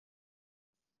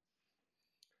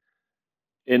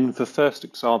In the first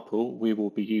example, we will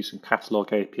be using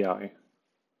Catalog API.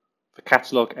 The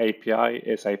Catalog API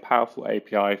is a powerful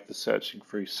API for searching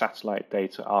through satellite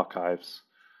data archives.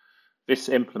 This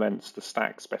implements the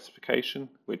stack specification,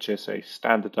 which is a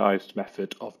standardized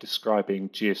method of describing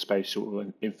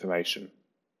geospatial information.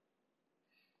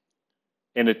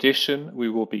 In addition, we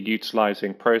will be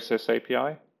utilizing Process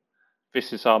API.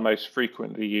 This is our most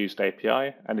frequently used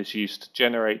API and is used to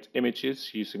generate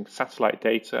images using satellite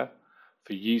data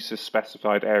for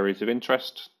user-specified areas of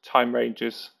interest, time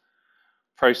ranges,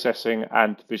 processing,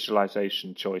 and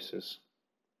visualization choices.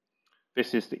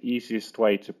 This is the easiest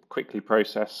way to quickly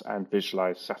process and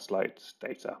visualize satellite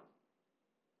data.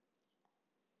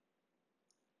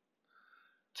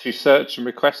 To search and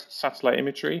request satellite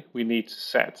imagery, we need to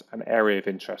set an area of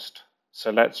interest.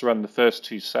 So let's run the first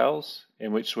two cells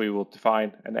in which we will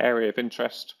define an area of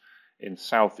interest in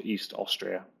Southeast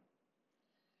Austria.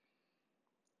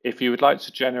 If you would like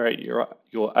to generate your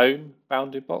own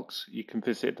bounding box, you can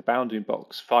visit the Bounding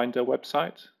Box Finder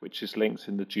website, which is linked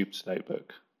in the Jupyter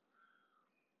Notebook.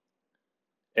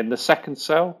 In the second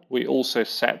cell, we also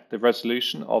set the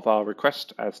resolution of our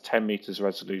request as 10 meters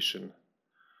resolution.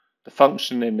 The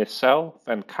function in this cell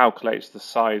then calculates the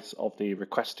size of the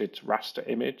requested raster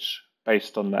image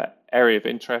based on the area of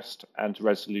interest and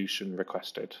resolution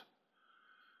requested.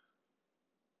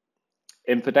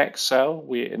 In the next cell,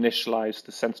 we initialize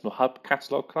the Sentinel Hub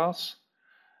catalog class,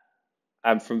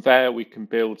 and from there we can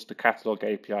build the catalog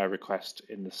API request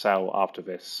in the cell after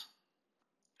this.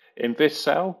 In this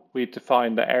cell, we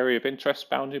define the area of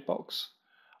interest bounding box,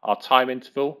 our time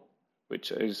interval,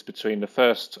 which is between the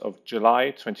 1st of July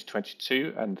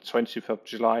 2022 and the 20th of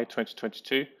July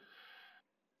 2022.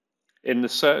 In the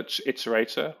search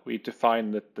iterator, we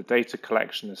define the data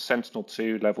collection as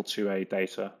Sentinel-2 Level 2A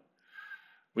data.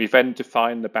 We then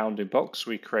define the bounding box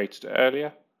we created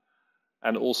earlier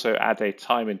and also add a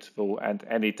time interval and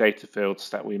any data fields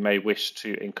that we may wish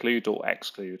to include or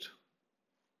exclude.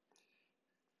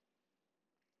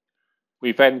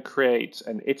 We then create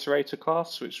an iterator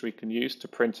class which we can use to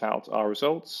print out our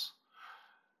results.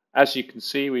 As you can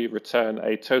see, we return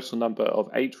a total number of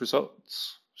 8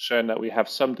 results, showing that we have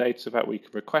some data that we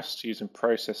can request using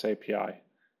Process API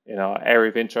in our area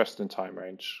of interest and time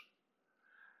range.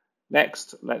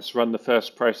 Next, let's run the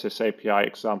first Process API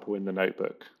example in the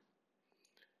notebook.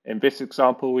 In this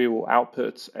example, we will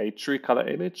output a true color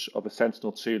image of a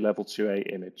Sentinel-2 Level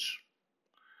 2A image.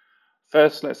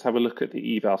 First, let's have a look at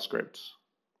the eval script.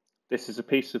 This is a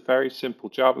piece of very simple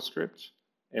JavaScript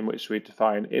in which we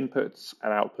define inputs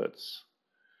and outputs.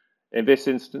 In this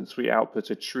instance, we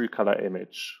output a true color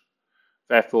image.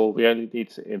 Therefore, we only need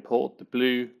to import the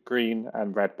blue, green,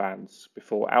 and red bands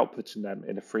before outputting them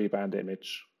in a free band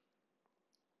image.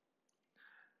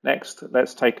 Next,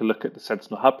 let's take a look at the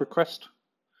Sentinel Hub request.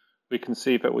 We can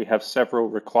see that we have several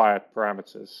required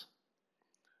parameters.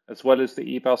 As well as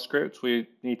the eval script, we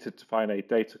need to define a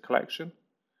data collection.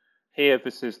 Here,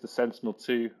 this is the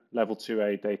Sentinel-2 Level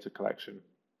 2A data collection.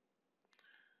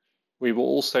 We will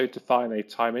also define a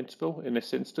time interval in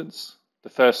this instance, the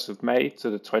 1st of May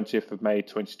to the 20th of May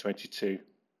 2022.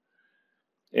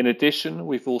 In addition,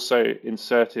 we've also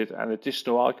inserted an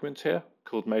additional argument here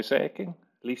called mosaicing,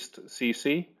 least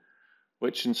CC,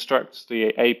 which instructs the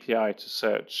API to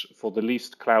search for the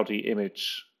least cloudy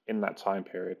image in that time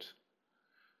period.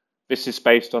 This is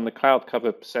based on the cloud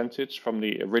cover percentage from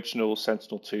the original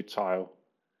Sentinel-2 tile.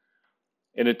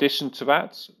 In addition to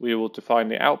that, we will define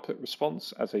the output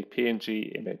response as a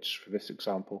PNG image for this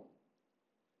example.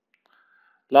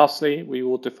 Lastly, we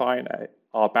will define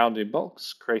our bounding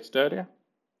box created earlier.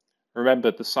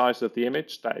 Remember, the size of the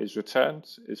image that is returned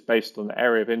is based on the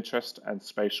area of interest and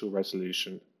spatial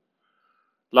resolution.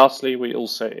 Lastly, we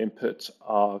also input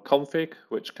our config,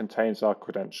 which contains our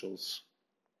credentials.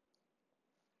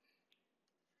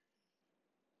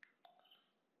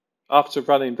 After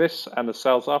running this and the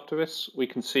cells after this, we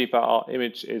can see that our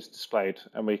image is displayed,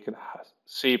 and we can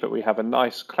see that we have a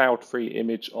nice cloud-free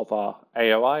image of our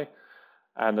AOI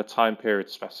and the time period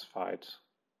specified.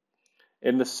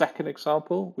 In the second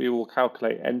example, we will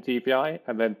calculate NDVI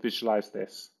and then visualize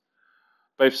this.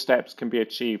 Both steps can be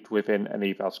achieved within an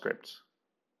eval script.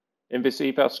 In this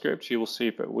eval script, you will see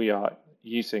that we are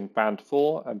using band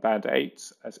 4 and band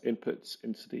 8 as inputs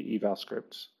into the eval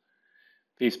script.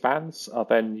 These bands are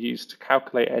then used to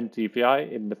calculate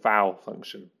NDVI in the val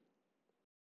function.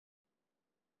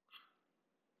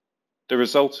 The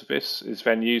result of this is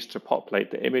then used to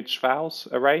populate the image vals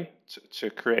array to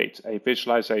create a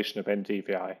visualization of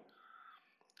NDVI.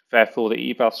 Therefore,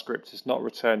 the eval script is not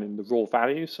returning the raw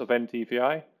values of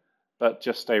NDVI, but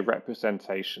just a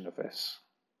representation of this.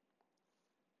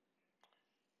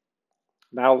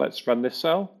 Now let's run this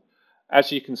cell.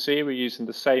 As you can see, we're using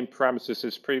the same parameters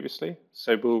as previously,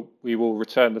 so we will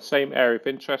return the same area of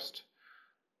interest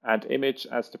and image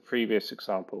as the previous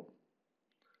example.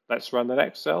 Let's run the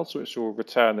next cells, which will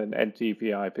return an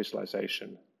NDVI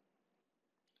visualization.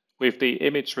 With the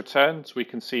image returned, we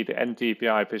can see the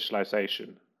NDVI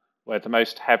visualization, where the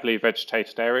most heavily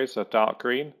vegetated areas are dark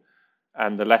green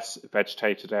and the less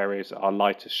vegetated areas are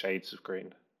lighter shades of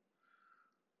green.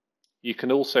 You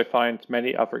can also find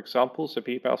many other examples of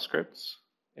eval scripts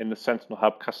in the Sentinel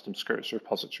Hub custom scripts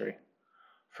repository.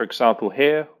 For example,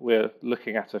 here we're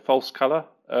looking at a false color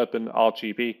urban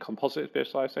RGB composite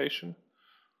visualization.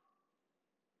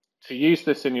 To use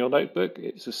this in your notebook,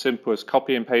 it's as simple as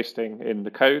copy and pasting in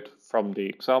the code from the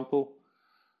example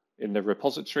in the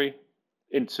repository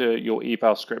into your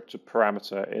eval script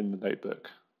parameter in the notebook,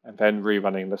 and then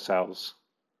rerunning the cells.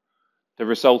 The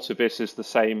result of this is the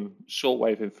same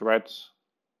shortwave infrared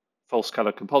false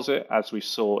color composite as we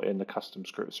saw in the custom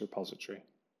scripts repository.